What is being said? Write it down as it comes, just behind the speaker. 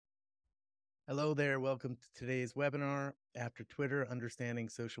Hello there. Welcome to today's webinar, After Twitter, Understanding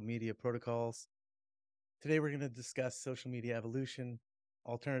Social Media Protocols. Today, we're going to discuss social media evolution,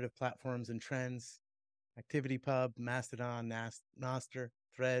 alternative platforms and trends, ActivityPub, Mastodon, Nostr,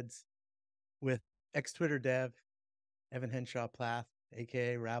 Threads, with ex-Twitter dev, Evan Henshaw-Plath,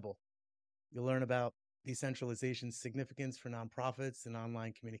 aka Rabble. You'll learn about decentralization's significance for nonprofits and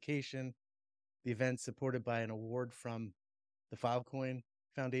online communication, the event supported by an award from the Filecoin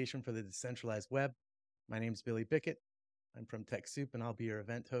Foundation for the Decentralized Web. My name is Billy Bickett. I'm from TechSoup, and I'll be your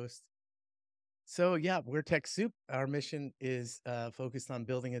event host. So yeah, we're TechSoup. Our mission is focused on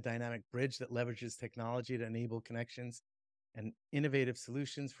building a dynamic bridge that leverages technology to enable connections and innovative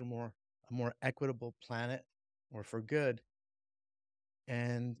solutions for a more equitable planet, or for good.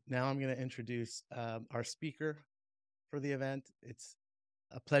 And now I'm going to introduce our speaker for the event. It's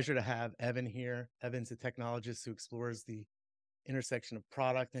a pleasure to have Evan here. Evan's a technologist who explores the intersection of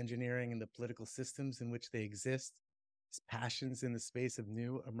product engineering and the political systems in which they exist. His passions in the space of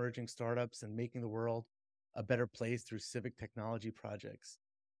new emerging startups and making the world a better place through civic technology projects.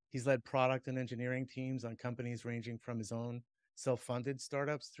 He's led product and engineering teams on companies ranging from his own self-funded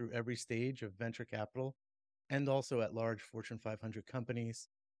startups through every stage of venture capital, and also at large Fortune 500 companies.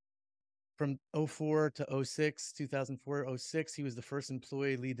 From 04 to 06, 2004, 06, he was the first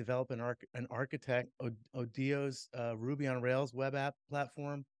employee lead developer and architect Odio's Ruby on Rails web app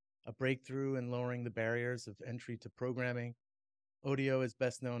platform, a breakthrough in lowering the barriers of entry to programming. Odio is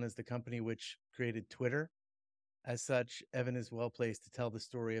best known as the company which created Twitter. As such, Evan is well placed to tell the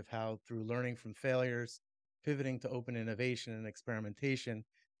story of how, through learning from failures, pivoting to open innovation and experimentation,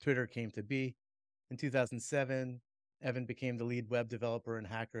 Twitter came to be. In 2007, Evan became the lead web developer and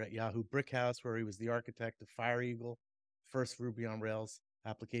hacker at Yahoo Brickhouse, where he was the architect of Fire Eagle, first Ruby on Rails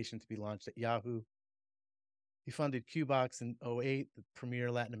application to be launched at Yahoo. He funded Qbox in 08, the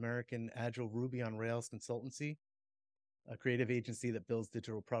premier Latin American agile Ruby on Rails consultancy, a creative agency that builds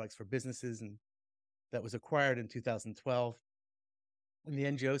digital products for businesses, and that was acquired in 2012. In the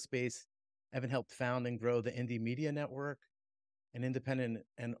NGO space, Evan helped found and grow the Indie Media Network, an independent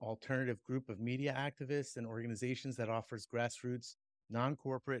and alternative group of media activists and organizations that offers grassroots,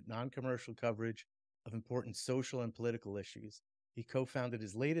 non-corporate, non-commercial coverage of important social and political issues. He co-founded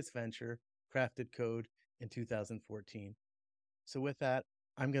his latest venture, Crafted Code, in 2014. So with that,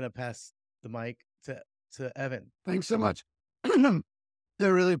 I'm going to pass the mic to Evan. Thanks so much. I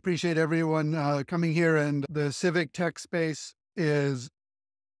really appreciate everyone coming here, and the civic tech space and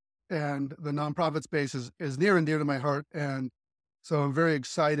the nonprofit space is near and dear to my heart. And so I'm very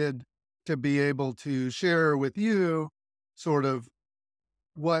excited to be able to share with you sort of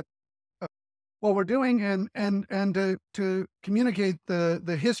what we're doing, and to communicate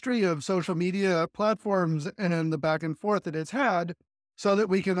the history of social media platforms and the back and forth that it's had, so that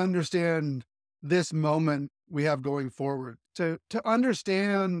we can understand this moment we have going forward. To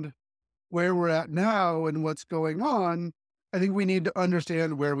understand where we're at now and what's going on, I think we need to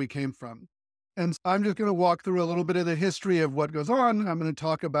understand where we came from. And so I'm just going to walk through a little bit of the history of what goes on. I'm going to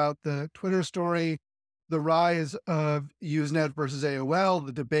talk about the Twitter story, the rise of Usenet versus AOL,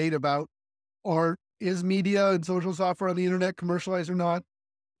 the debate about, is media and social software on the internet commercialized or not,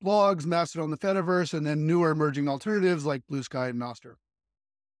 blogs, Mastodon, the Fediverse, and then newer emerging alternatives like Blue Sky and Nostr.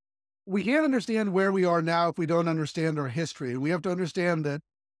 We can't understand where we are now if we don't understand our history. And we have to understand that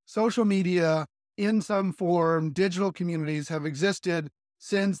social media in some form, digital communities, have existed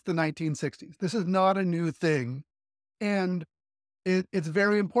since the 1960s. This is not a new thing. And it's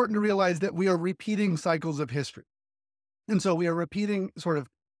very important to realize that we are repeating cycles of history. And so we are repeating sort of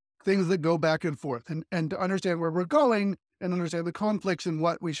things that go back and forth. And to understand where we're going and understand the conflicts and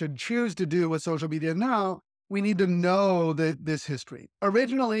what we should choose to do with social media now, we need to know this history.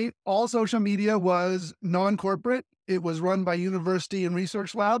 Originally, all social media was non-corporate. It was run by university and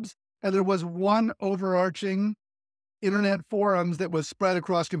research labs. And there was one overarching internet forums that was spread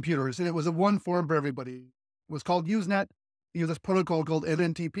across computers. And it was a one forum for everybody. It was called Usenet. It used this protocol called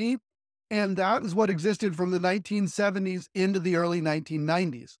NNTP. And that is what existed from the 1970s into the early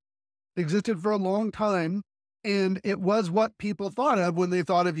 1990s. It existed for a long time. And it was what people thought of when they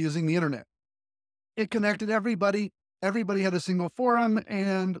thought of using the internet. It connected everybody. Everybody had a single forum,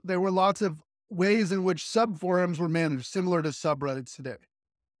 and there were lots of ways in which sub-forums were managed, similar to subreddits today.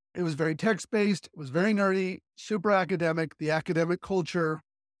 It was very text-based. It was very nerdy, super academic. The academic culture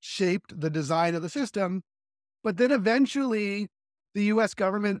shaped the design of the system. But then eventually, the US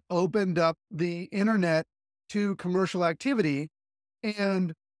government opened up the internet to commercial activity.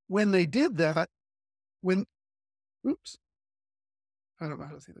 And when they did that, oops, I don't know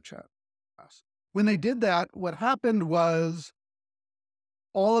how to see the chat. When they did that, what happened was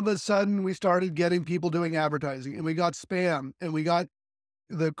all of a sudden we started getting people doing advertising, and we got spam, and we got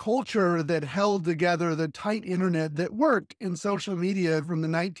the culture that held together the tight internet that worked in social media from the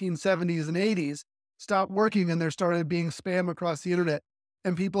 1970s and 80s stopped working, and there started being spam across the internet,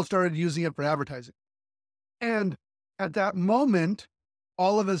 and people started using it for advertising. And at that moment,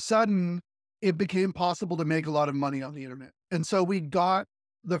 all of a sudden, it became possible to make a lot of money on the internet. And so we got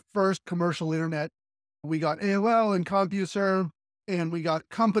the first commercial internet. We got AOL and CompuServe, and we got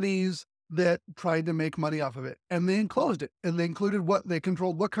companies that tried to make money off of it. And they enclosed it. And they included they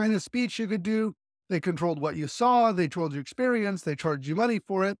controlled what kind of speech you could do. They controlled what you saw. They controlled your experience. They charged you money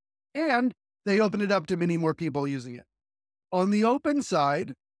for it. And they opened it up to many more people using it. On the open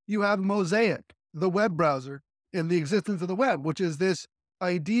side, you have Mosaic, the web browser, and the existence of the web, which is this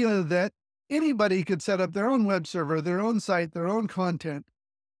idea that anybody could set up their own web server, their own site, their own content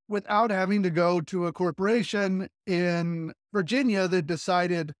without having to go to a corporation in Virginia that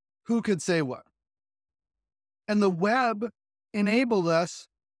decided who could say what. And the web enabled us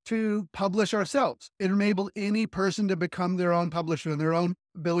to publish ourselves. It enabled any person to become their own publisher and their own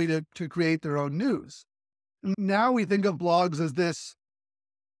ability to create their own news. Now we think of blogs as this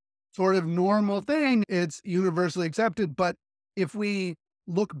sort of normal thing. It's universally accepted. But if we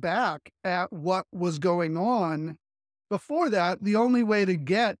look back at what was going on before that, the only way to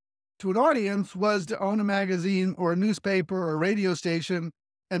get to an audience was to own a magazine or a newspaper or a radio station.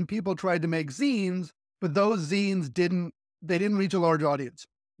 And people tried to make zines, but those zines didn't reach a large audience.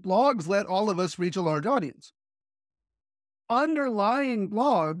 Blogs let all of us reach a large audience. Underlying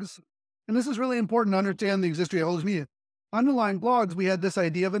blogs, and this is really important to understand the history of all this media. Underlying blogs, we had this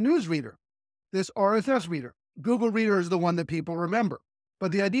idea of a news reader, this RSS reader. Google Reader is the one that people remember.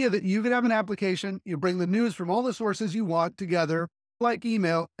 But the idea that you could have an application, you bring the news from all the sources you want together, like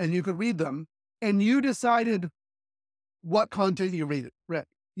email, and you could read them, and you decided what content you read.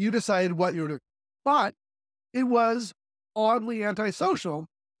 You decided what you were doing. But it was oddly antisocial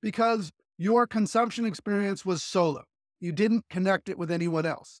because your consumption experience was solo. You didn't connect it with anyone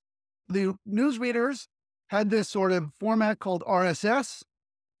else. The news readers had this sort of format called RSS.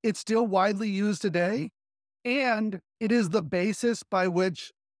 It's still widely used today, and it is the basis by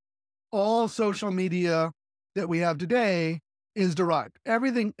which all social media that we have today is derived.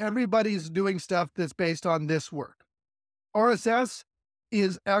 Everybody's doing stuff that's based on this work. RSS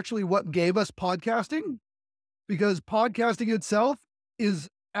is actually what gave us podcasting, because podcasting itself is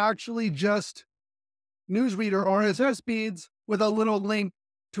actually just newsreader RSS feeds with a little link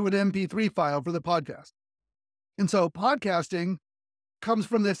to an MP3 file for the podcast. And so podcasting comes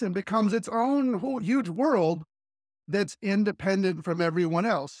from this and becomes its own whole huge world that's independent from everyone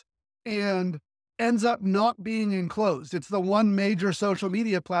else and ends up not being enclosed. It's the one major social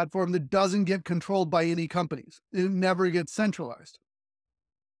media platform that doesn't get controlled by any companies. It never gets centralized.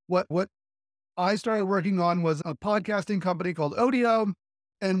 What I started working on was a podcasting company called Odeo,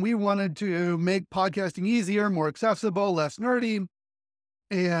 and we wanted to make podcasting easier, more accessible, less nerdy,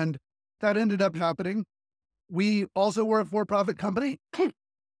 and that ended up happening. We also were a for-profit company,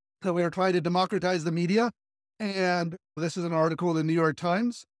 so we were trying to democratize the media, and this is an article in the New York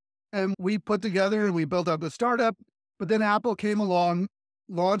Times, and we put together and we built up a startup, but then Apple came along,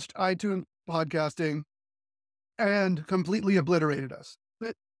 launched iTunes podcasting, and completely obliterated us.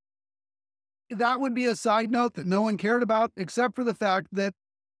 That would be a side note that no one cared about, except for the fact that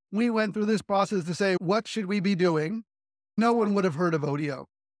we went through this process to say, what should we be doing? No one would have heard of Odeo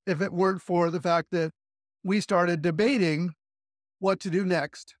if it weren't for the fact that we started debating what to do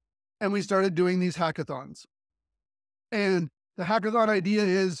next. And we started doing these hackathons. And the hackathon idea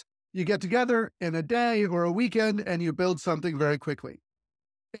is you get together in a day or a weekend and you build something very quickly.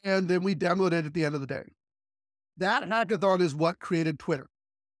 And then we demoed it at the end of the day. That hackathon is what created Twitter.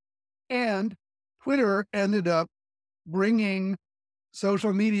 And Twitter ended up bringing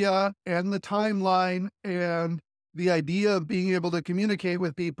social media and the timeline and the idea of being able to communicate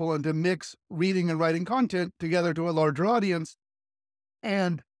with people and to mix reading and writing content together to a larger audience,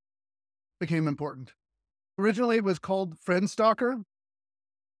 and became important. Originally, it was called Friendstalker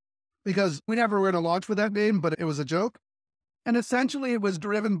because we never were going to launch with that name, but it was a joke. And essentially, it was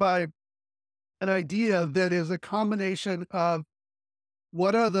driven by an idea that is a combination of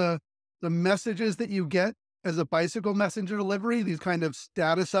what are the messages that you get as a bicycle messenger delivery, these kind of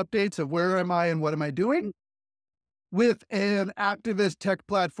status updates of where am I and what am I doing, with an activist tech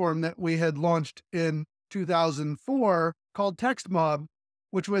platform that we had launched in 2004 called TextMob,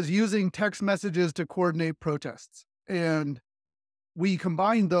 which was using text messages to coordinate protests. And we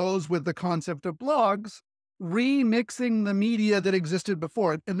combined those with the concept of blogs, remixing the media that existed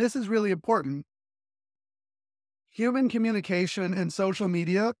before. And this is really important. human communication and social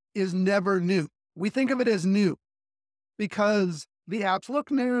media is never new. We think of it as new because the apps look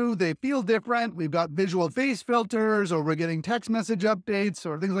new, they feel different. We've got visual face filters, or we're getting text message updates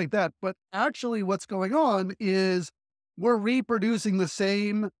or things like that. But actually what's going on is we're reproducing the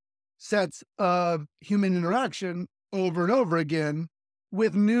same sets of human interaction over and over again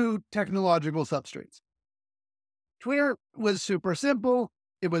with new technological substrates. Twitter was super simple.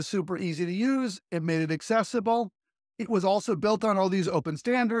 It was super easy to use. It made it accessible. It was also built on all these open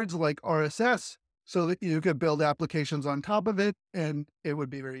standards like RSS, so that you could build applications on top of it and it would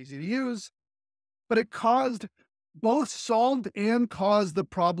be very easy to use. But it both solved and caused the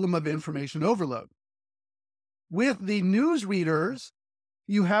problem of information overload. With the news readers,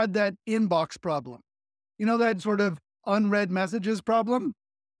 you had that inbox problem. You know, that sort of unread messages problem?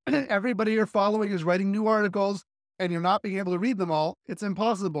 Everybody you're following is writing new articles and you're not being able to read them all. It's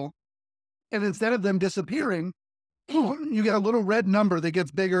impossible. And instead of them disappearing, you get a little red number that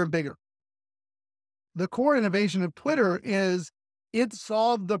gets bigger and bigger. The core innovation of Twitter is it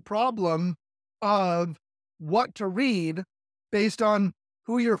solved the problem of what to read based on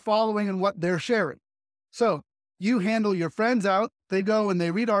who you're following and what they're sharing. So you handle your friends out. They go and they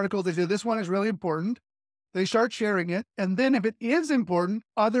read articles. They say, this one is really important. They start sharing it. And then if it is important,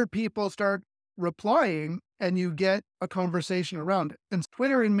 other people start replying and you get a conversation around it. And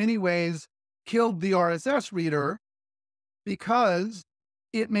Twitter in many ways killed the RSS reader because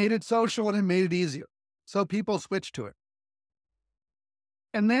it made it social and it made it easier. So people switched to it.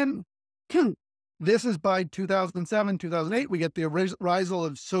 And then this is by 2007, 2008, we get the rise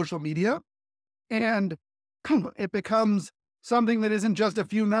of social media, and it becomes something that isn't just a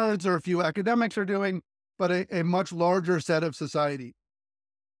few nerds or a few academics are doing, but a much larger set of society.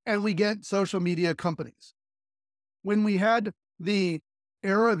 And we get social media companies. When we had the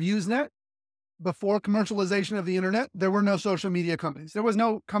era of Usenet, before commercialization of the internet, there were no social media companies. There was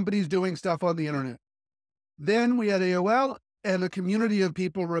no companies doing stuff on the internet. Then we had AOL, and a community of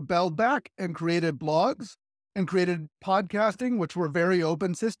people rebelled back and created blogs and created podcasting, which were very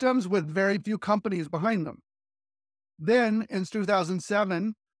open systems with very few companies behind them. Then in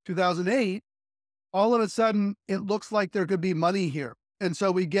 2007, 2008, all of a sudden, it looks like there could be money here. And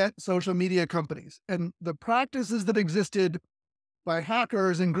so we get social media companies. And the practices that existed by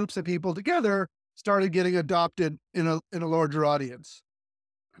hackers and groups of people together started getting adopted in a larger audience.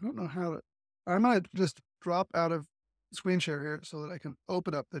 I don't know how to, I might just drop out of screen share here so that I can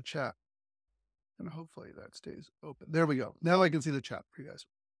open up the chat. And hopefully that stays open. There we go. Now I can see the chat for you guys.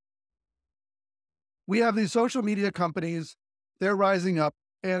 We have these social media companies, they're rising up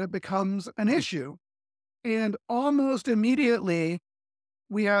and it becomes an issue. And almost immediately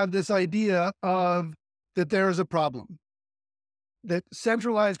we have this idea of that there is a problem, that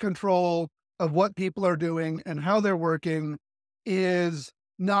centralized control of what people are doing and how they're working is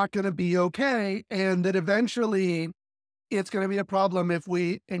not going to be okay. And that eventually it's going to be a problem if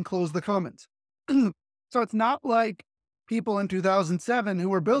we enclose the commons. So it's not like people in 2007 who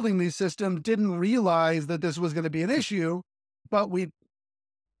were building these systems didn't realize that this was going to be an issue, but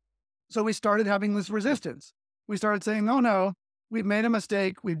so we started having this resistance. We started saying, no, we've made a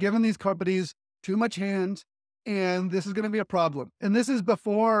mistake. We've given these companies too much hand and this is going to be a problem. And this is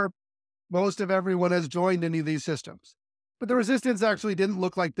before most of everyone has joined any of these systems. But the resistance actually didn't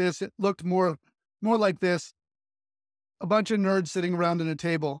look like this. It looked more like this. A bunch of nerds sitting around at a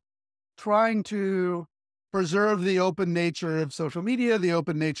table trying to preserve the open nature of social media, the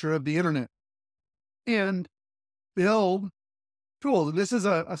open nature of the internet, and build tools. And this is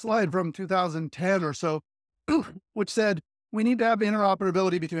a slide from 2010 or so, which said, we need to have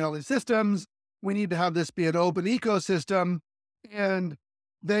interoperability between all these systems. We need to have this be an open ecosystem. And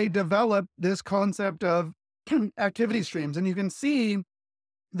they developed this concept of activity streams. And you can see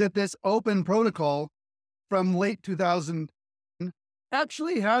that this open protocol from late 2000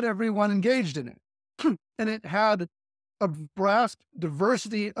 actually had everyone engaged in it. And it had a vast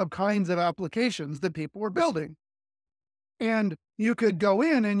diversity of kinds of applications that people were building. And you could go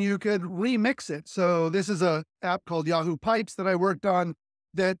in and you could remix it. So this is an app called Yahoo Pipes that I worked on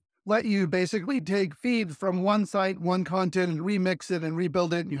that let you basically take feeds from one site, one content, and remix it and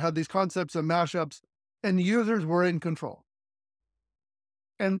rebuild it. And you had these concepts of mashups, and users were in control.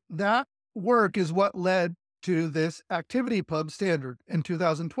 And that work is what led to this ActivityPub standard in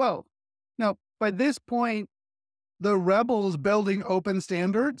 2012. Now, by this point, the rebels building open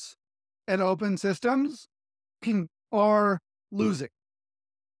standards and open systems are losing.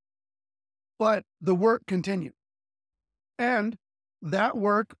 But the work continued. And that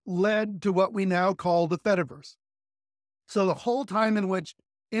work led to what we now call the Fediverse. So the whole time in which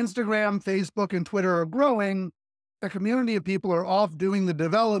Instagram, Facebook, and Twitter are growing, a community of people are off doing the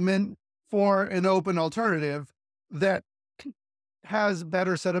development for an open alternative that has a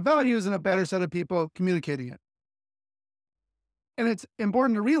better set of values and a better set of people communicating it. And it's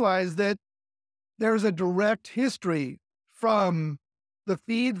important to realize that there's a direct history from the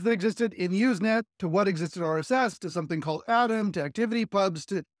feeds that existed in Usenet to what existed in RSS to something called Atom to activity pubs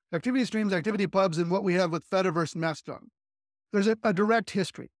to activity streams, activity pubs, and what we have with Fediverse and Mastodon. There's a direct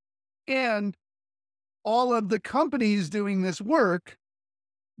history. And all of the companies doing this work,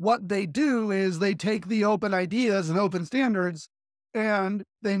 what they do is they take the open ideas and open standards and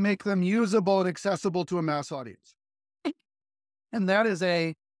they make them usable and accessible to a mass audience. And that is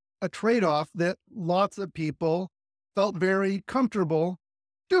a trade-off that lots of people felt very comfortable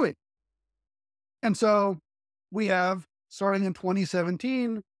doing. And so we have, starting in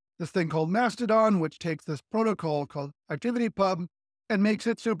 2017, this thing called Mastodon, which takes this protocol called ActivityPub and makes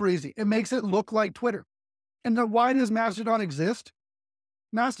it super easy. It makes it look like Twitter. And then why does Mastodon exist?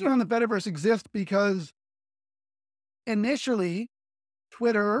 Mastodon and the Fediverse exist because initially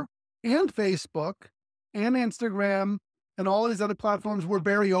Twitter and Facebook and Instagram and all these other platforms were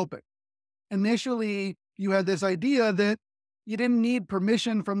very open. Initially, you had this idea that you didn't need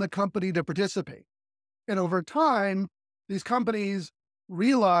permission from the company to participate. And over time, these companies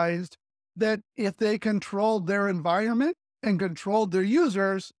realized that if they controlled their environment and controlled their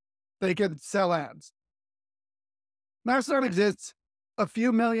users, they could sell ads. Mastodon exists. A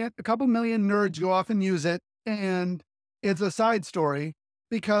couple million nerds go off and use it. And it's a side story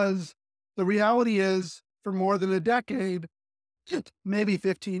because the reality is for more than a decade, maybe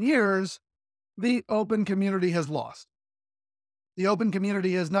 15 years, the open community has lost. The open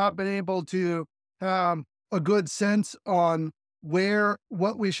community has not been able to have a good sense on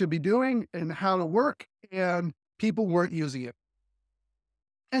what we should be doing and how to work, and people weren't using it.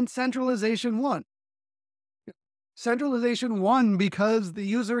 And centralization won. Centralization won because the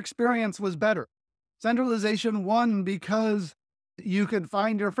user experience was better. Centralization won because you could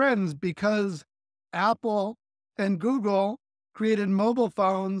find your friends, because Apple and Google created mobile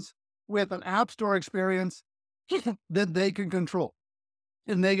phones with an app store experience that they can control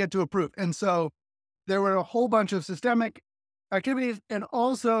and they get to approve. And so there were a whole bunch of systemic activities and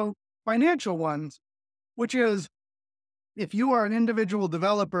also financial ones, which is if you are an individual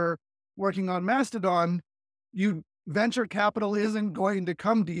developer working on Mastodon, venture capital isn't going to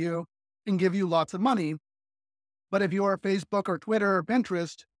come to you and give you lots of money. But if you are Facebook or Twitter or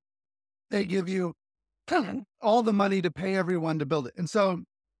Pinterest, they give you all the money to pay everyone to build it. And so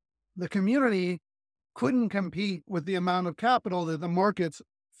the community couldn't compete with the amount of capital that the markets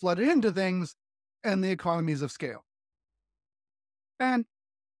flooded into things and the economies of scale. And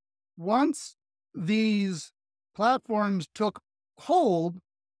once these platforms took hold,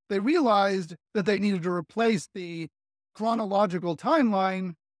 they realized that they needed to replace the chronological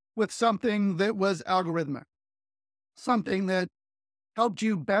timeline with something that was algorithmic, something that helped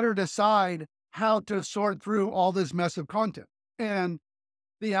you better decide how to sort through all this mess of content. And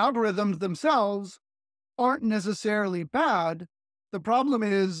the algorithms themselves aren't necessarily bad. The problem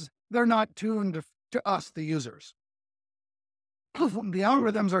is they're not tuned to us, the users. The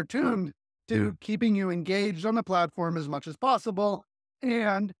algorithms are tuned to keeping you engaged on the platform as much as possible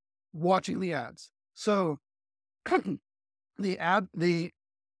and watching the ads. So the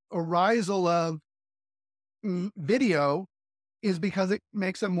arisal of video is because it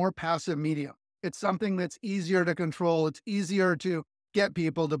makes a more passive medium. It's something that's easier to control. It's easier to get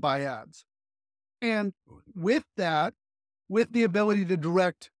people to buy ads. And with that, with the ability to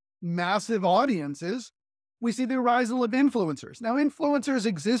direct massive audiences, we see the arisal of influencers. Now, influencers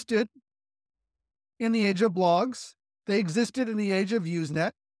existed in the age of blogs. They existed in the age of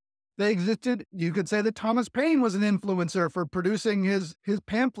Usenet. They existed, you could say that Thomas Paine was an influencer for producing his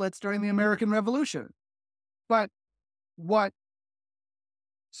pamphlets during the American Revolution. But what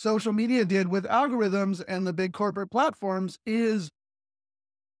social media did with algorithms and the big corporate platforms is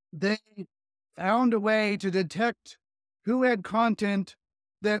they found a way to detect who had content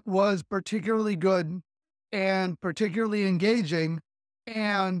that was particularly good and particularly engaging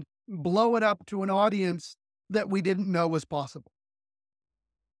and blow it up to an audience that we didn't know was possible.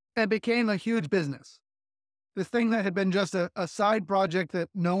 It became a huge business. This thing that had been just a side project that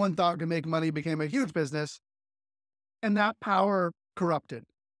no one thought could make money became a huge business, and that power corrupted.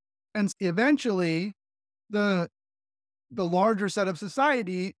 And eventually, the larger set of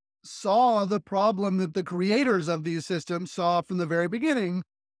society saw the problem that the creators of these systems saw from the very beginning,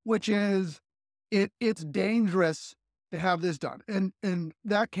 which is it's dangerous to have this done. And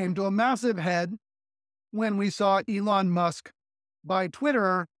that came to a massive head when we saw Elon Musk buy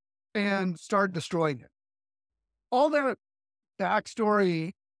Twitter and start destroying it. all that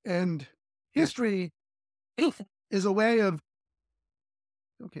backstory and history is a way of,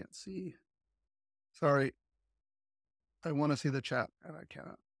 I can't see. Sorry. I want to see the chat and I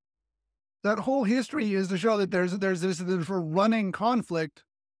cannot. That whole history is to show that there's this running conflict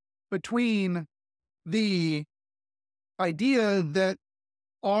between the idea that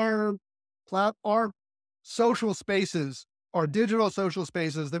our social spaces, our digital social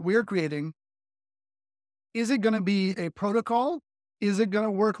spaces that we're creating, is it going to be a protocol? Is it going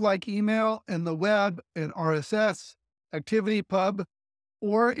to work like email and the web and RSS, ActivityPub,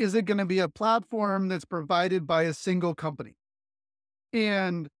 or is it going to be a platform that's provided by a single company?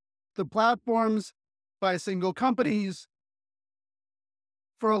 And the platforms by single companies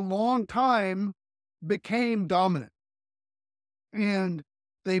for a long time became dominant. And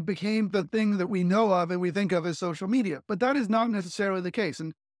they became the thing that we know of and we think of as social media. But that is not necessarily the case.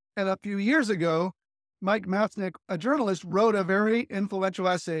 And a few years ago, Mike Masnick, a journalist, wrote a very influential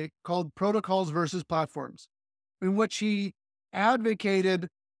essay called Protocols versus Platforms, in which he advocated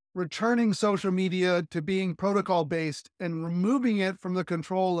returning social media to being protocol-based and removing it from the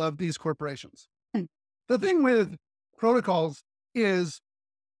control of these corporations. The thing with protocols is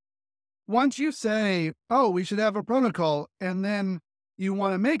once you say, oh, we should have a protocol, and then you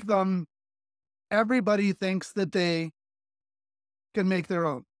want to make them, everybody thinks that they can make their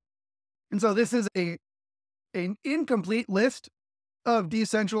own. And so this is an incomplete list of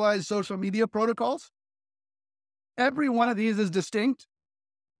decentralized social media protocols. Every one of these is distinct.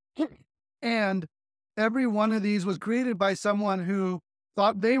 And every one of these was created by someone who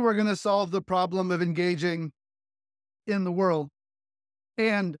thought they were going to solve the problem of engaging in the world.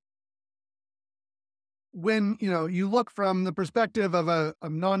 And when you look from the perspective of a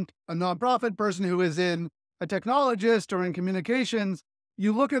nonprofit person who is in a technologist or in communications,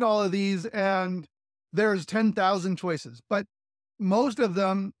 you look at all of these and there's 10,000 choices, but most of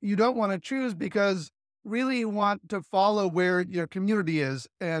them you don't want to choose because really you want to follow where your community is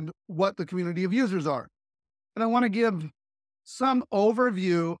and what the community of users are. And I want to give some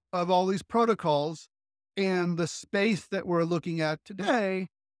overview of all these protocols and the space that we're looking at today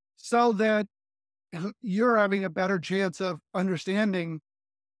so that you're having a better chance of understanding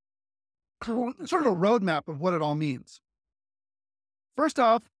sort of a roadmap of what it all means. First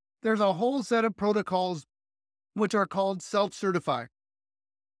off, there's a whole set of protocols which are called self-certifying.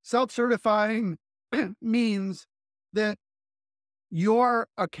 Self-certifying means that your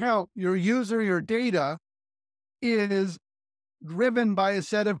account, your user, your data is driven by a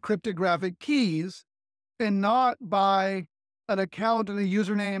set of cryptographic keys and not by an account and a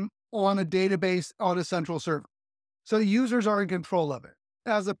username on a database on a central server. So the users are in control of it,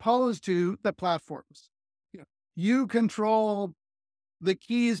 as opposed to the platforms. You control the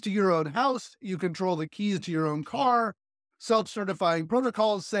keys to your own house. You control the keys to your own car. Self-certifying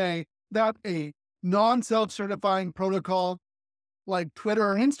protocols say that a non-self-certifying protocol like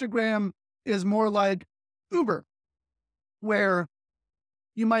Twitter or Instagram is more like Uber, where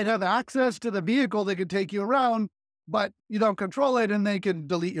you might have access to the vehicle that can take you around, but you don't control it and they can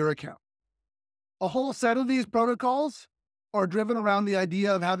delete your account. A whole set of these protocols are driven around the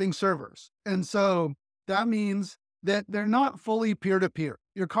idea of having servers. And so that means that they're not fully peer-to-peer.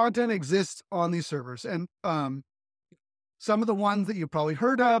 Your content exists on these servers. And some of the ones that you've probably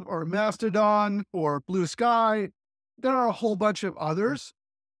heard of are Mastodon or Blue Sky. There are a whole bunch of others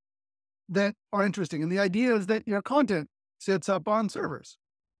that are interesting. And the idea is that your content sits up on servers.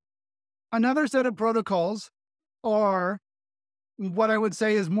 Another set of protocols are what I would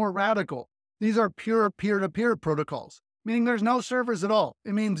say is more radical. These are pure peer-to-peer protocols, meaning there's no servers at all.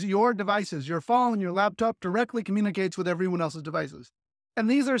 It means your devices, your phone, your laptop directly communicates with everyone else's devices. And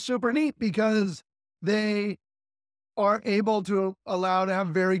these are super neat because they are able to allow to have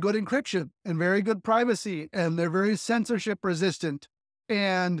very good encryption and very good privacy, and they're very censorship resistant.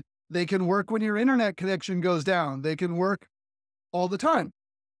 And they can work when your internet connection goes down. They can work all the time,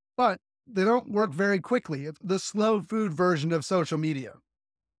 but they don't work very quickly. It's the slow food version of social media.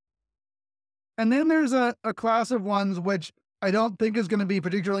 And then there's a class of ones which I don't think is going to be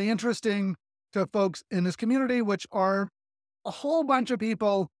particularly interesting to folks in this community, which are a whole bunch of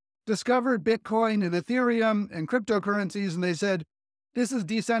people discovered Bitcoin and Ethereum and cryptocurrencies, and they said, this is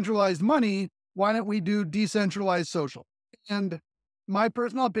decentralized money. Why don't we do decentralized social? And my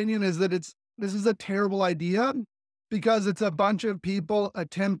personal opinion is that this is a terrible idea because it's a bunch of people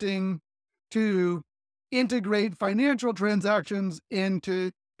attempting to integrate financial transactions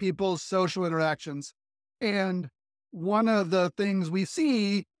into people's social interactions. And one of the things we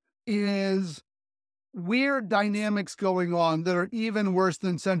see is weird dynamics going on that are even worse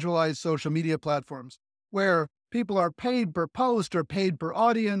than centralized social media platforms, where People are paid per post or paid per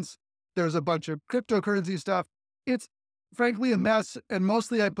audience. There's a bunch of cryptocurrency stuff. It's frankly a mess. And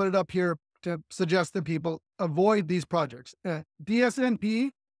mostly I put it up here to suggest that people avoid these projects. DSNP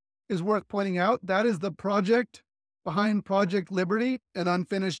is worth pointing out. That is the project behind Project Liberty and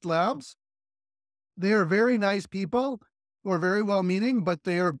Unfinished Labs. They are very nice people who are very well-meaning, but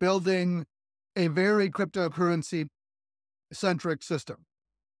they are building a very cryptocurrency-centric system.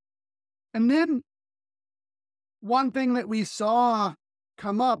 And then one thing that we saw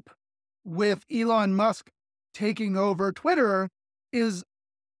come up with Elon Musk taking over Twitter is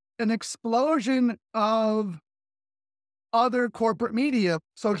an explosion of other corporate media,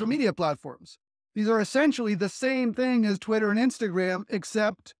 social media platforms. These are essentially the same thing as Twitter and Instagram,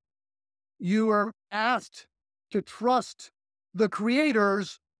 except you are asked to trust the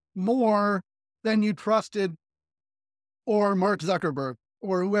creators more than you trusted or Mark Zuckerberg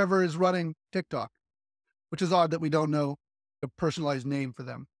or whoever is running TikTok, which is odd that we don't know a personalized name for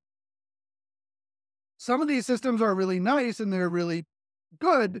them. Some of these systems are really nice and they're really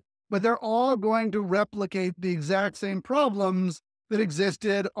good, but they're all going to replicate the exact same problems that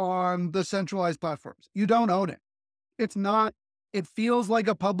existed on the centralized platforms. You don't own it. It's not, it feels like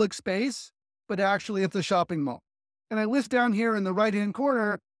a public space, but actually it's a shopping mall. And I list down here in the right-hand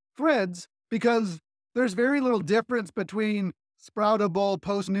corner Threads because there's very little difference between Sproutable,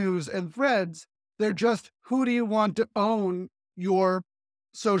 Post News, and Threads. They're just, who do you want to own your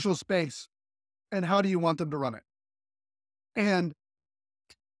social space? And how do you want them to run it? And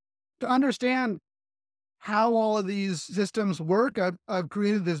to understand how all of these systems work, I've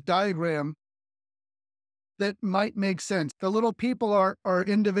created this diagram that might make sense. The little people are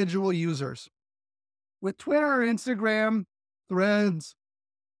individual users. With Twitter, Instagram, Threads,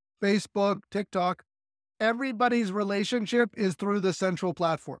 Facebook, TikTok, everybody's relationship is through the central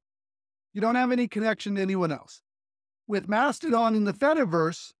platform. You don't have any connection to anyone else. With Mastodon in the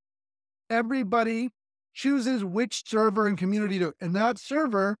Fediverse, everybody chooses which server and community to, and that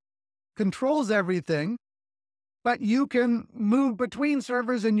server controls everything, but you can move between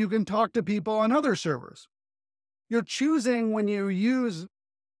servers and you can talk to people on other servers. You're choosing when you use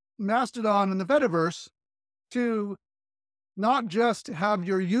Mastodon in the Fediverse to not just have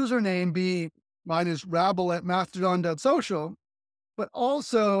your username be, mine is rabble@mastodon.social, but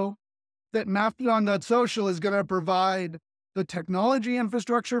also that mastodon.social is going to provide the technology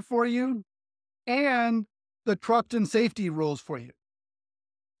infrastructure for you and the trust and safety rules for you.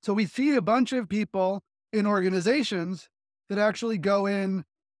 So we see a bunch of people in organizations that actually go in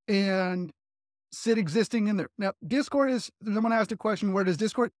and sit existing in there. Now, Discord is, someone asked a question, where does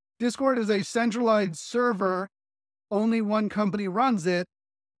Discord? Discord is a centralized server. Only one company runs it.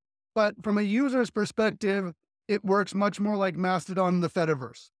 But from a user's perspective, it works much more like Mastodon in the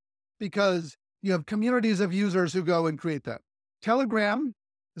Fediverse because you have communities of users who go and create that. Telegram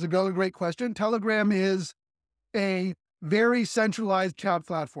is a great question. Telegram is a very centralized chat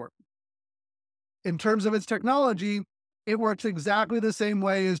platform. In terms of its technology, it works exactly the same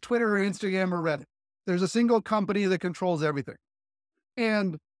way as Twitter or Instagram or Reddit. There's a single company that controls everything.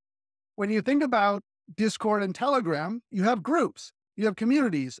 And when you think about Discord and Telegram, you have groups, you have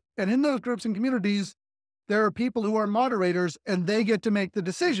communities, and in those groups and communities, there are people who are moderators and they get to make the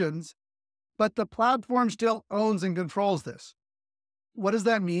decisions, but the platform still owns and controls this. What does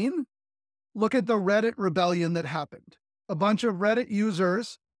that mean? Look at the Reddit rebellion that happened. A bunch of Reddit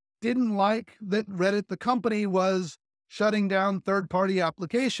users didn't like that Reddit, the company, was shutting down third-party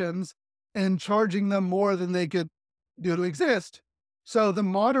applications and charging them more than they could do to exist. So the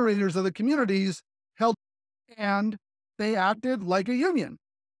moderators of the communities held, and they acted like a union.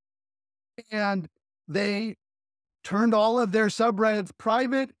 And they turned all of their subreddits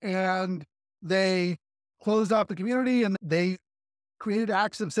private, and they closed off the community, and they created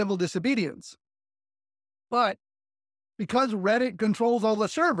acts of civil disobedience. But because Reddit controls all the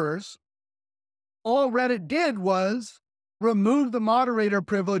servers, all Reddit did was remove the moderator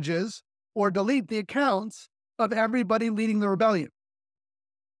privileges or delete the accounts of everybody leading the rebellion.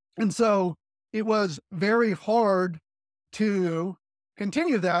 And so it was very hard to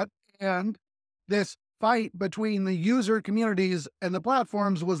continue that. And this fight between the user communities and the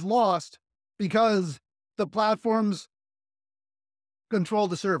platforms was lost because the platforms control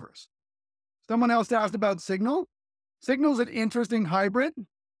the servers. Someone else asked about Signal. Signal is an interesting hybrid.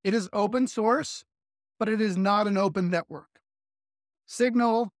 It is open source, but it is not an open network.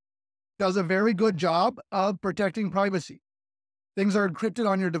 Signal does a very good job of protecting privacy. Things are encrypted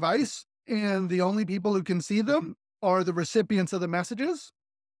on your device, and the only people who can see them are the recipients of the messages.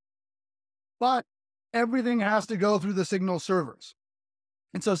 But everything has to go through the Signal servers.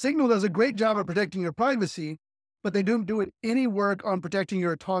 And so Signal does a great job of protecting your privacy, but they don't do any work on protecting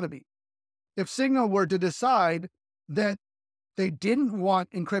your autonomy. If Signal were to decide that they didn't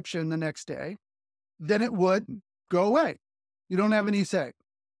want encryption the next day, then it would go away. You don't have any say.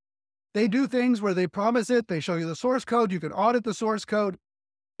 They do things where they promise it, they show you the source code, you can audit the source code.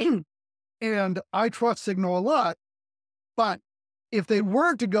 And I trust Signal a lot, but if they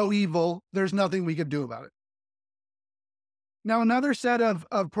were to go evil, there's nothing we could do about it. Now, another set of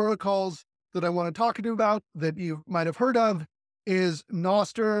protocols that I want to talk to you about that you might have heard of is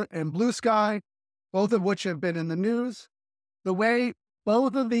Nostr and Blue Sky, both of which have been in the news. The way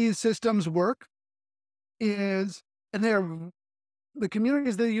both of these systems work is, and the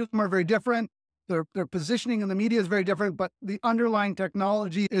communities that use them are very different. Their positioning in the media is very different, but the underlying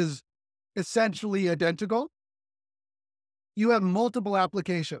technology is essentially identical. You have multiple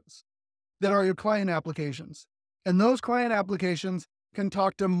applications that are your client applications, and those client applications can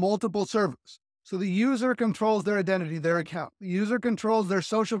talk to multiple servers. So the user controls their identity, their account. The user controls their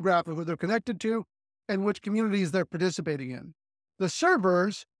social graph of who they're connected to and which communities they're participating in. The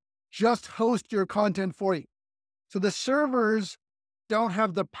servers just host your content for you. So the servers don't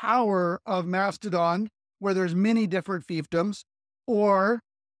have the power of Mastodon, where there's many different fiefdoms, or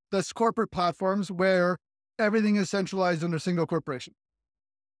the corporate platforms where everything is centralized under a single corporation.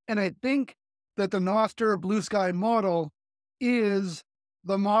 And I think that the Nostr Blue Sky model is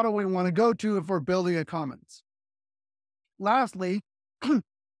the model we want to go to if we're building a commons. Lastly,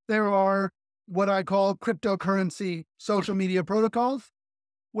 there are what I call cryptocurrency social media protocols,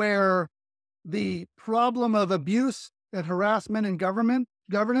 where the problem of abuse and harassment in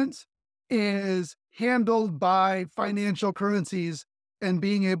governance is handled by financial currencies and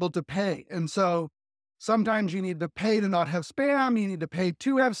being able to pay. And so sometimes you need to pay to not have spam, you need to pay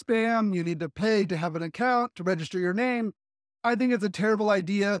to have spam, you need to pay to have an account, to register your name. I think it's a terrible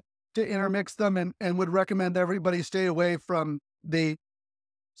idea to intermix them, and would recommend everybody stay away from the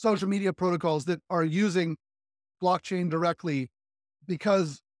social media protocols that are using blockchain directly,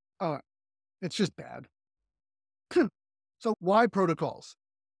 because it's just bad. So why protocols?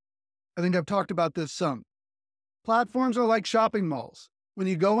 I think I've talked about this some. Platforms are like shopping malls. When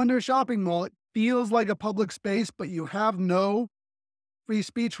you go into a shopping mall, it feels like a public space, but you have no free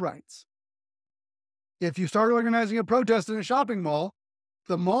speech rights. If you start organizing a protest in a shopping mall,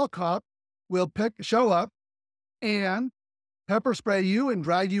 the mall cop will show up and pepper spray you and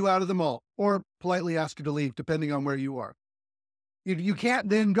drag you out of the mall, or politely ask you to leave, depending on where you are. You can't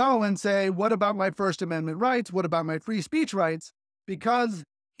then go and say, what about my First Amendment rights? What about my free speech rights? Because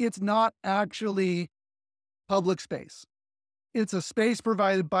it's not actually public space. It's a space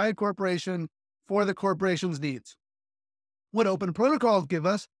provided by a corporation for the corporation's needs. What open protocols give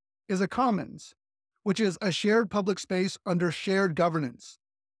us is a commons, which is a shared public space under shared governance.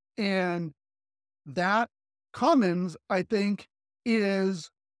 And that commons, I think, is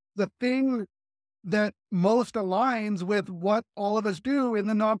the thing that most aligns with what all of us do in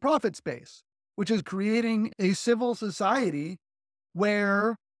the nonprofit space, which is creating a civil society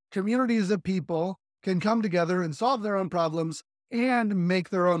where communities of people can come together and solve their own problems and make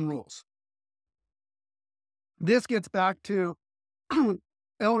their own rules. This gets back to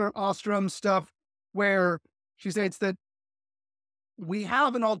Eleanor Ostrom's stuff, where she states that we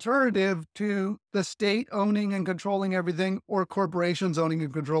have an alternative to the state owning and controlling everything, or corporations owning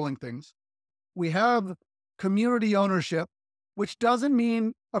and controlling things. We have community ownership, which doesn't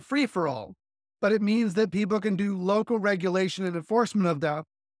mean a free-for-all, but it means that people can do local regulation and enforcement of that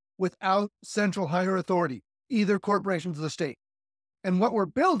without central higher authority, either corporations or the state. And what we're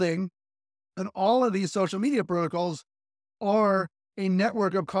building in all of these social media protocols are a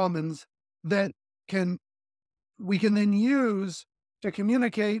network of commons that we can then use to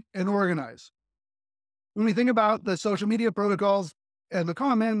communicate and organize. When we think about the social media protocols and the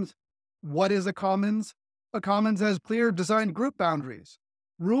commons, what is a commons? A commons has clear defined group boundaries,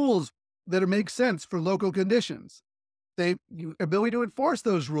 rules that make sense for local conditions, the ability to enforce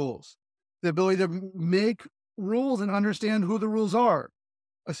those rules, the ability to make rules and understand who the rules are,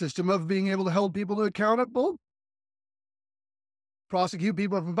 a system of being able to hold people accountable, prosecute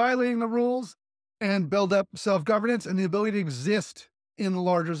people for violating the rules, and build up self-governance and the ability to exist in the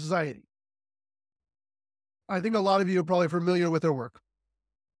larger society. I think a lot of you are probably familiar with their work.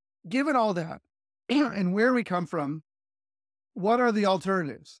 Given all that and where we come from, what are the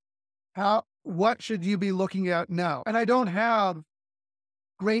alternatives? What should you be looking at now? And I don't have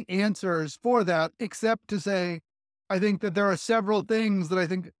great answers for that, except to say, I think that there are several things that I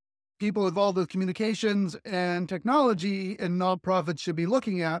think people involved with communications and technology and nonprofits should be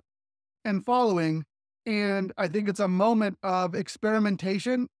looking at and following. And I think it's a moment of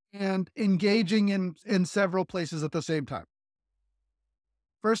experimentation and engaging in several places at the same time.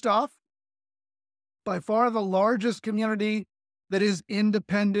 First off, by far the largest community that is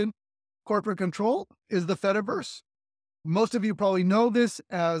independent corporate control is the Fediverse. Most of you probably know this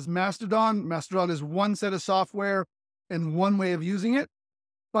as Mastodon. Mastodon is one set of software and one way of using it,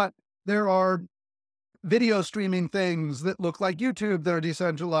 but there are video streaming things that look like YouTube that are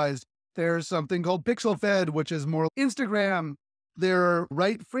decentralized. There's something called PixelFed, which is more Instagram. There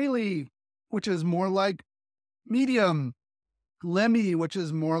Write Freely, which is more like Medium. Lemmy, which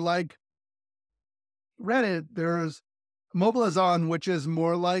is more like Reddit. There's Mobilizon, which is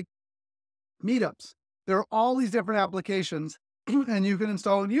more like meetups. There are all these different applications and you can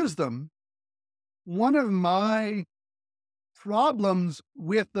install and use them. One of my problems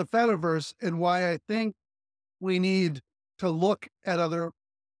with the Fediverse and why I think we need to look at other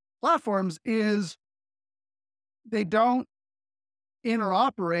platforms is they don't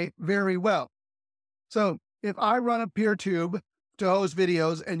interoperate very well. So if I run a PeerTube to host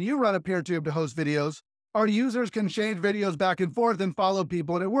videos and you run a PeerTube to host videos, our users can change videos back and forth and follow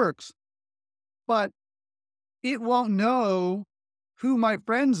people and it works. But it won't know who my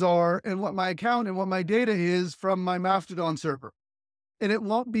friends are and what my account and what my data is from my Mastodon server. And it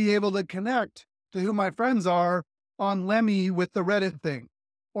won't be able to connect to who my friends are on Lemmy with the Reddit thing.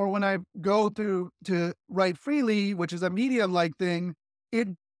 Or when I go to Write Freely, which is a Medium-like thing, it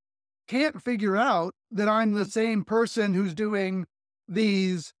can't figure out that I'm the same person who's doing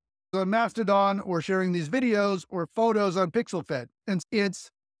these on Mastodon or sharing these videos or photos on PixelFed. And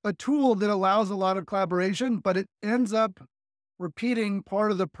it's a tool that allows a lot of collaboration, but it ends up repeating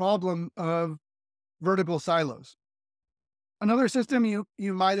part of the problem of vertical silos. Another system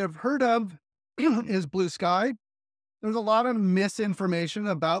you might have heard of is Blue Sky. There's a lot of misinformation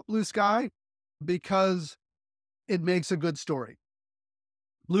about Blue Sky because it makes a good story.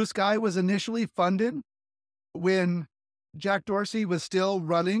 Blue Sky was initially funded when Jack Dorsey was still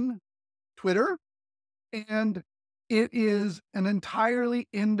running Twitter, and it is an entirely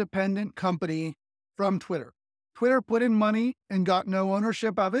independent company from Twitter. Twitter put in money and got no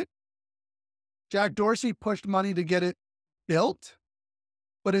ownership of it. Jack Dorsey pushed money to get it built,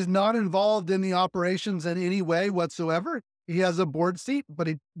 but is not involved in the operations in any way whatsoever. He has a board seat, but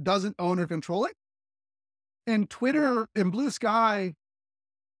he doesn't own or control it. And Twitter and Blue Sky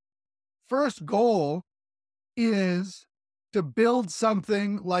first goal is to build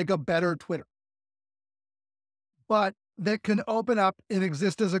something like a better Twitter, but that can open up and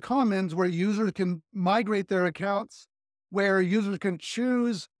exist as a commons where users can migrate their accounts, where users can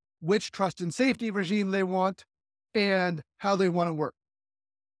choose which trust and safety regime they want and how they want to work.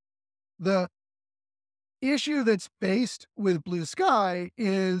 The issue that's faced with Blue Sky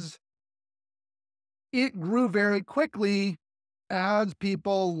is it grew very quickly as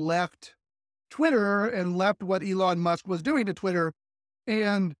people left Twitter and left what Elon Musk was doing to Twitter.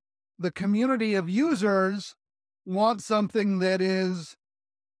 And the community of users want something that is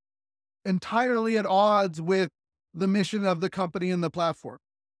entirely at odds with the mission of the company and the platform.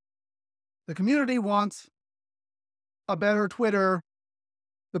 The community wants a better Twitter.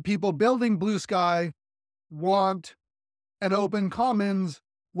 The people building Blue Sky want an open commons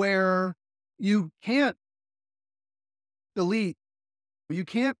where you can't delete, you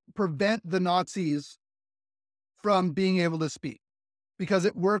can't prevent the Nazis from being able to speak because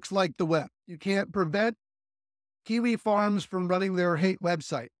it works like the web. You can't prevent Kiwi Farms from running their hate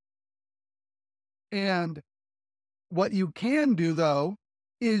website. And what you can do, though,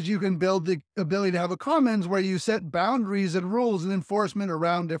 is you can build the ability to have a commons where you set boundaries and rules and enforcement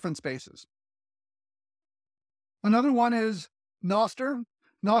around different spaces. Another one is Nostr.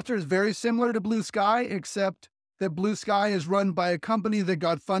 Nostr is very similar to Blue Sky, except that Blue Sky is run by a company that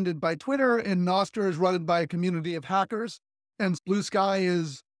got funded by Twitter, and Nostr is run by a community of hackers. And Blue Sky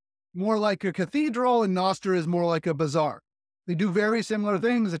is more like a cathedral, and Nostr is more like a bazaar. They do very similar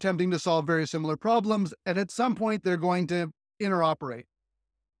things, attempting to solve very similar problems, and at some point they're going to interoperate.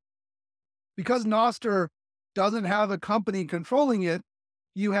 Because Nostr doesn't have a company controlling it,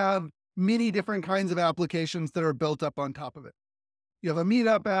 you have many different kinds of applications that are built up on top of it. You have a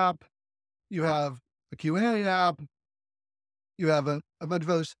meetup app, you have a Q&A app, you have a bunch of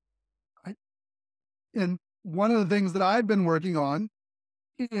others. And one of the things that I've been working on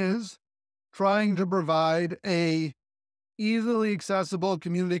is trying to provide a easily accessible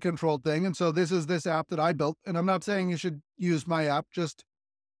community controlled thing. And so this is this app that I built. And I'm not saying you should use my app, just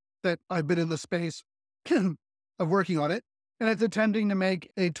that I've been in the space of working on it. And it's attempting to make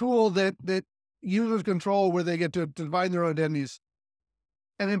a tool that users control where they get to define their own identities.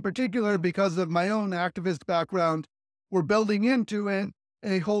 And in particular, because of my own activist background, we're building into it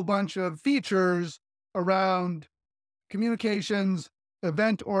a whole bunch of features around communications,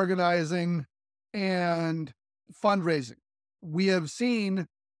 event organizing, and fundraising. We have seen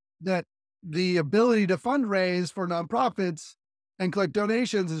that the ability to fundraise for nonprofits and collect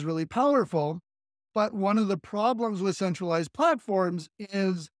donations is really powerful. But one of the problems with centralized platforms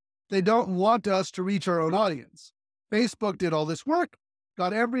is they don't want us to reach our own audience. Facebook did all this work,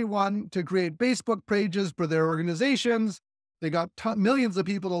 got everyone to create Facebook pages for their organizations. They got millions of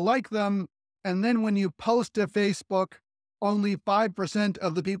people to like them. And then when you post to Facebook, only 5%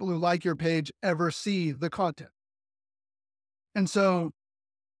 of the people who like your page ever see the content. And so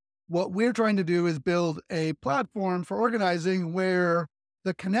what we're trying to do is build a platform for organizing where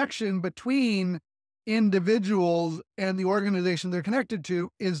the connection between individuals and the organization they're connected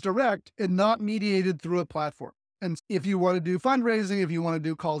to is direct and not mediated through a platform. And if you want to do fundraising, if you want to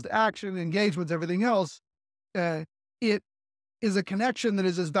do calls to action, engagements, everything else, it is a connection that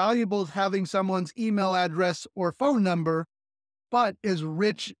is as valuable as having someone's email address or phone number, but as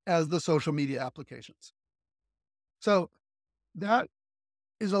rich as the social media applications. So that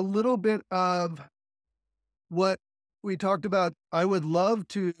is a little bit of what we talked about. I would love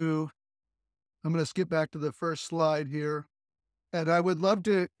to, I'm going to skip back to the first slide here. And I would love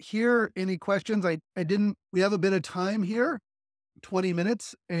to hear any questions. We have a bit of time here, 20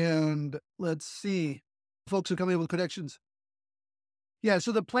 minutes. And let's see, folks are coming up with connections. Yeah,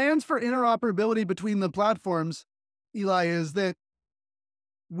 so the plans for interoperability between the platforms, Eli, is that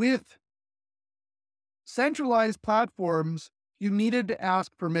with centralized platforms, you needed to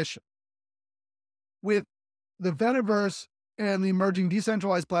ask permission. With the Fediverse and the emerging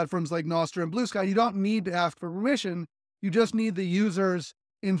decentralized platforms like Nostr and Blue Sky, you don't need to ask for permission. You just need the user's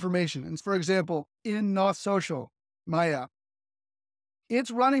information. And for example, in Nos Social, my app, it's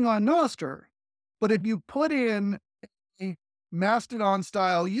running on Nostr, but if you put in a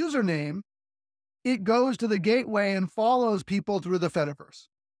Mastodon-style username, it goes to the gateway and follows people through the Fediverse.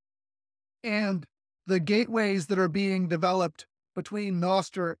 And the gateways that are being developed between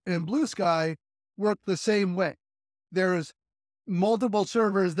Nostr and Blue Sky work the same way. There's multiple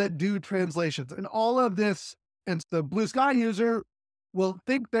servers that do translations, and all of this, and the Blue Sky user will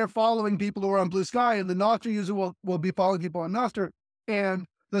think they're following people who are on Blue Sky, and the Nostr user will be following people on Nostr, and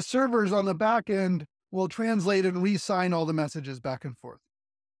the servers on the back end will translate and re-sign all the messages back and forth.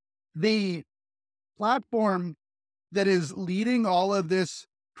 The platform that is leading all of this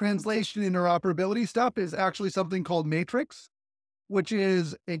translation interoperability stuff is actually something called Matrix, which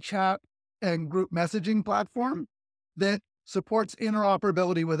is a chat and group messaging platform that supports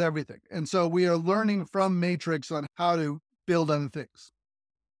interoperability with everything. And so we are learning from Matrix on how to build other things.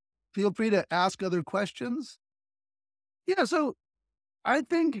 Feel free to ask other questions. Yeah, so I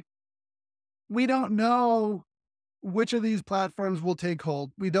think we don't know which of these platforms will take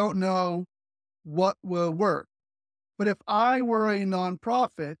hold. We don't know what will work. But if I were a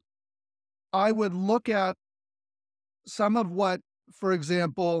nonprofit, I would look at some of what, for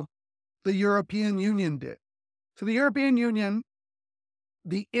example, the European Union did. So the European Union,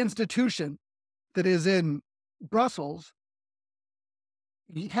 the institution that is in Brussels,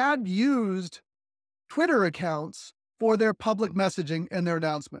 had used Twitter accounts for their public messaging and their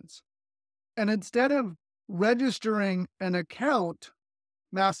announcements. And instead of registering an account,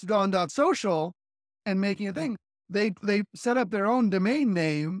 Mastodon.social, and making a thing, they set up their own domain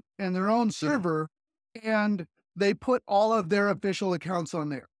name and their own server, and they put all of their official accounts on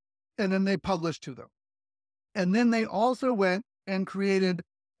there. And then they published to them. And then they also went and created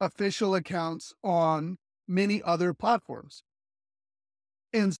official accounts on many other platforms.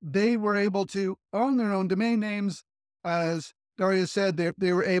 And they were able to own their own domain names. As Daria said,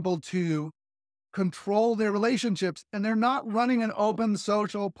 they were able to control their relationships, and they're not running an open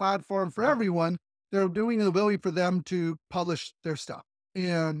social platform for everyone. They're doing the ability for them to publish their stuff.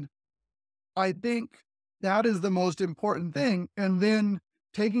 And I think that is the most important thing. And then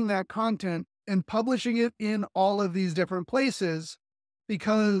taking that content and publishing it in all of these different places,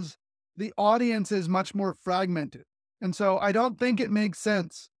 because the audience is much more fragmented. And so I don't think it makes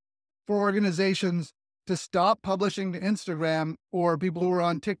sense for organizations to stop publishing to Instagram, or people who are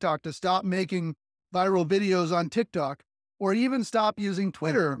on TikTok to stop making viral videos on TikTok, or even stop using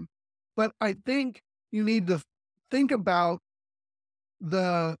Twitter. But I think you need to think about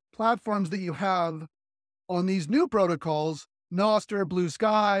the platforms that you have on these new protocols, Nostr, Blue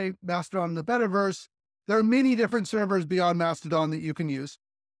Sky, Mastodon, the Fediverse. There are many different servers beyond Mastodon that you can use,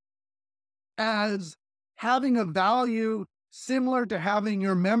 as having a value similar to having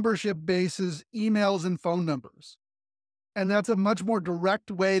your membership base's emails and phone numbers. And that's a much more direct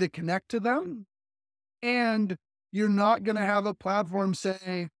way to connect to them. And You're not going to have a platform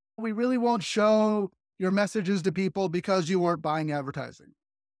say, we really won't show your messages to people because you weren't buying advertising.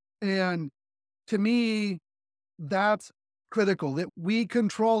 And to me, that's critical, that we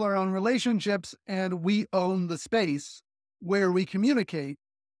control our own relationships and we own the space where we communicate.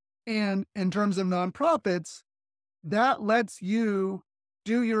 And in terms of nonprofits, that lets you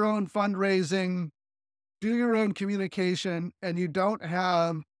do your own fundraising, do your own communication, and you don't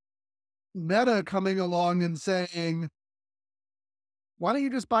have Meta coming along and saying, why don't you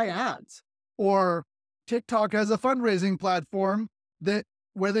just buy ads? Or TikTok has a fundraising platform that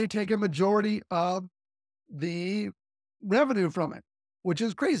where they take a majority of the revenue from it, which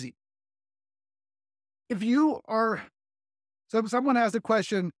is crazy. If you are, so someone has a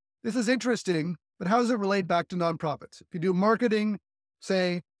question, this is interesting, but how does it relate back to nonprofits? If you do marketing,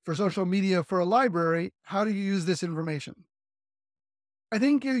 say for social media for a library, how do you use this information? I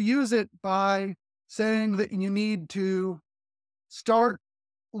think you use it by saying that you need to start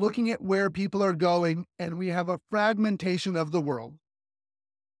looking at where people are going, and we have a fragmentation of the world.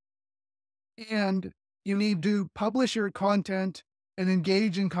 And you need to publish your content and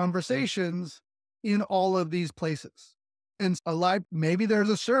engage in conversations in all of these places. And maybe there's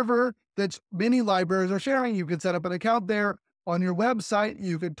a server that many libraries are sharing. You could set up an account there on your website.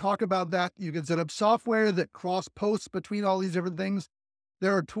 You could talk about that. You could set up software that cross posts between all these different things.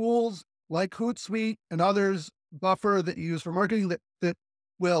 There are tools like Hootsuite and others, Buffer, that you use for marketing that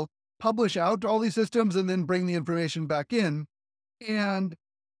will publish out to all these systems and then bring the information back in, and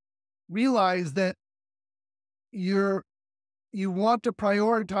realize that you want to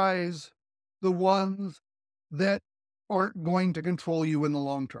prioritize the ones that aren't going to control you in the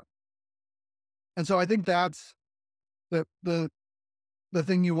long term. And so I think that's the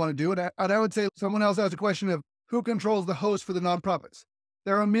thing you want to do. And I would say someone else asked a question of who controls the host for the nonprofits.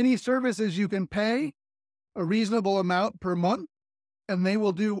 There are many services you can pay a reasonable amount per month, and they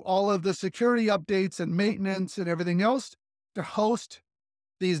will do all of the security updates and maintenance and everything else to host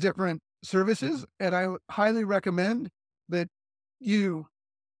these different services. And I would highly recommend that you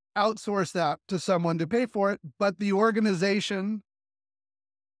outsource that to someone to pay for it, but the organization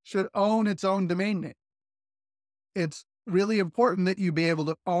should own its own domain name. It's really important that you be able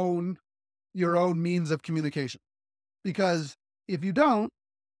to own your own means of communication, because if you don't,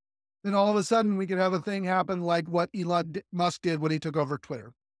 then all of a sudden we could have a thing happen like what Elon Musk did when he took over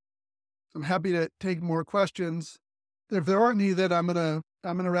Twitter. I'm happy to take more questions. If there aren't any, then I'm gonna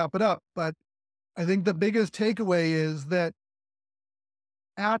wrap it up. But I think the biggest takeaway is that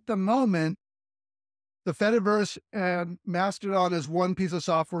at the moment, the Fediverse and Mastodon as one piece of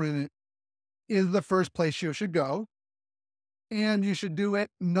software in it is the first place you should go. And you should do it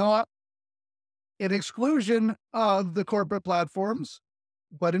not in exclusion of the corporate platforms,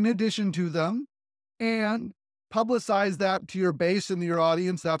 but in addition to them, and publicize that to your base and your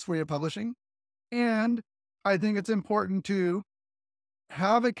audience. That's where you're publishing. And I think it's important to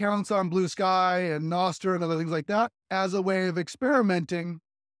have accounts on Blue Sky and Nostr and other things like that as a way of experimenting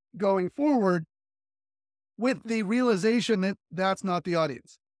going forward, with the realization that that's not the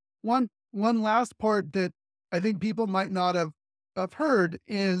audience. One last part that I think people might not have heard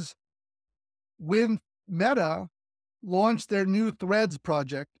is when Meta launched their new Threads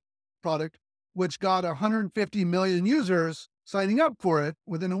product, which got 150 million users signing up for it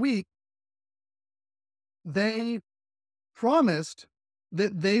within a week, they promised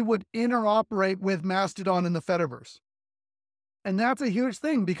that they would interoperate with Mastodon in the Fediverse. And that's a huge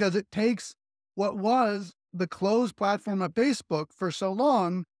thing, because it takes what was the closed platform of Facebook for so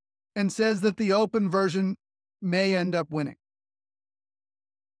long and says that the open version may end up winning.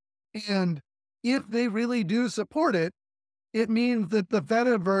 And if they really do support it, it means that the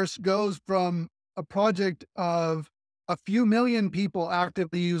Fediverse goes from a project of a few million people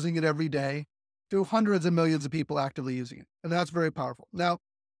actively using it every day to hundreds of millions of people actively using it. And that's very powerful. Now,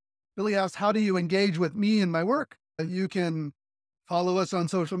 Billy asked, how do you engage with me and my work? You can follow us on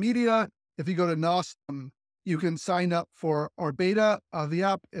social media. If you go to NOS, you can sign up for our beta of the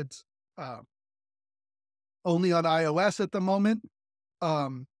app. It's only on iOS at the moment.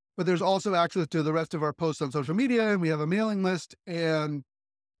 But there's also access to the rest of our posts on social media, and we have a mailing list. And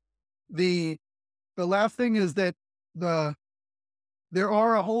the last thing is that there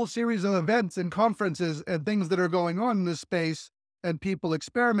are a whole series of events and conferences and things that are going on in this space, and people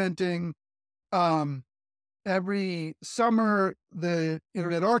experimenting. Every summer, the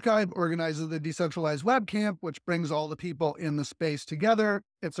Internet Archive organizes the Decentralized Web Camp, which brings all the people in the space together.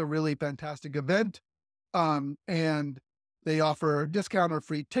 It's a really fantastic event. And they offer discount or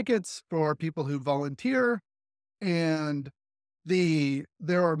free tickets for people who volunteer. And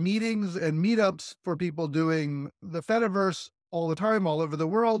there are meetings and meetups for people doing the Fediverse all the time, all over the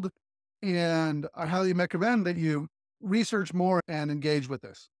world. And I highly recommend that you research more and engage with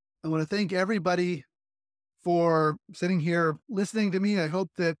this. I want to thank everybody for sitting here listening to me. I hope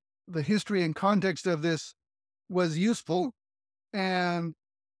that the history and context of this was useful. And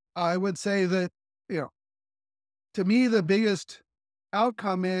I would say that, you know, to me, the biggest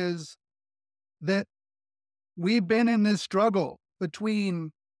outcome is that we've been in this struggle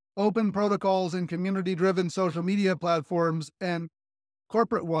between open protocols and community driven social media platforms and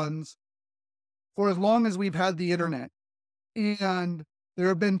corporate ones for as long as we've had the internet. And there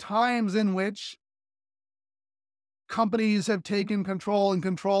have been times in which companies have taken control and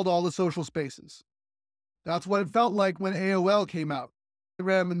controlled all the social spaces. That's what it felt like when AOL came out.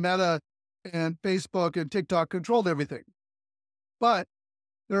 Instagram and Meta and Facebook and TikTok controlled everything. But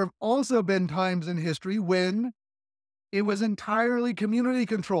there have also been times in history when it was entirely community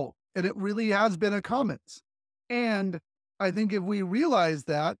control, and it really has been a commons. And I think if we realize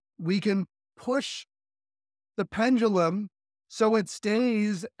that, we can push the pendulum so it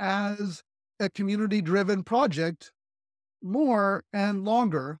stays as a community driven project more and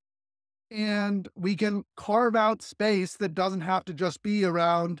longer. And we can carve out space that doesn't have to just be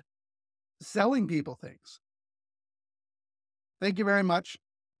around selling people things. Thank you very much.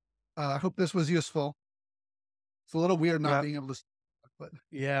 I hope this was useful. It's a little weird not Ra- being able to, but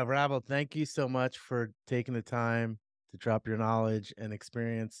yeah, Rabble, thank you so much for taking the time to drop your knowledge and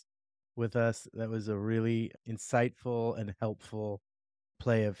experience with us. That was a really insightful and helpful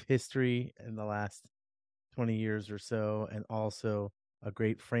play of history in the last 20 years or so, and also a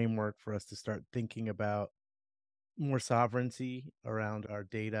great framework for us to start thinking about more sovereignty around our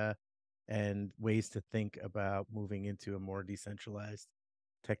data and ways to think about moving into a more decentralized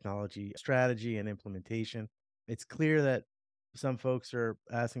technology strategy and implementation. It's clear that some folks are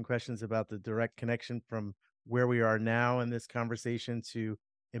asking questions about the direct connection from where we are now in this conversation to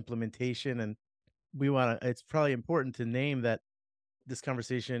implementation. And it's probably important to name that this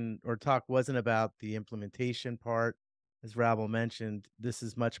conversation or talk wasn't about the implementation part. As Rabel mentioned, this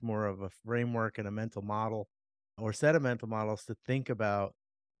is much more of a framework and a mental model or set of mental models to think about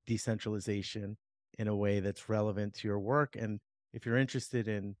decentralization in a way that's relevant to your work. And if you're interested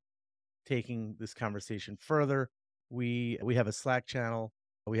in taking this conversation further, we have a Slack channel.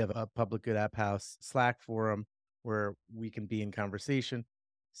 We have a Public Good App House Slack forum where we can be in conversation.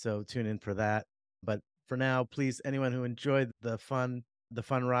 So tune in for that. But for now, please, anyone who enjoyed the fun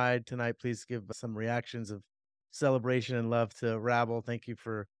ride tonight, please give some reactions of celebration and love to Rabble. Thank you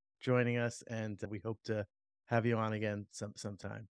for joining us, and we hope to have you on again sometime.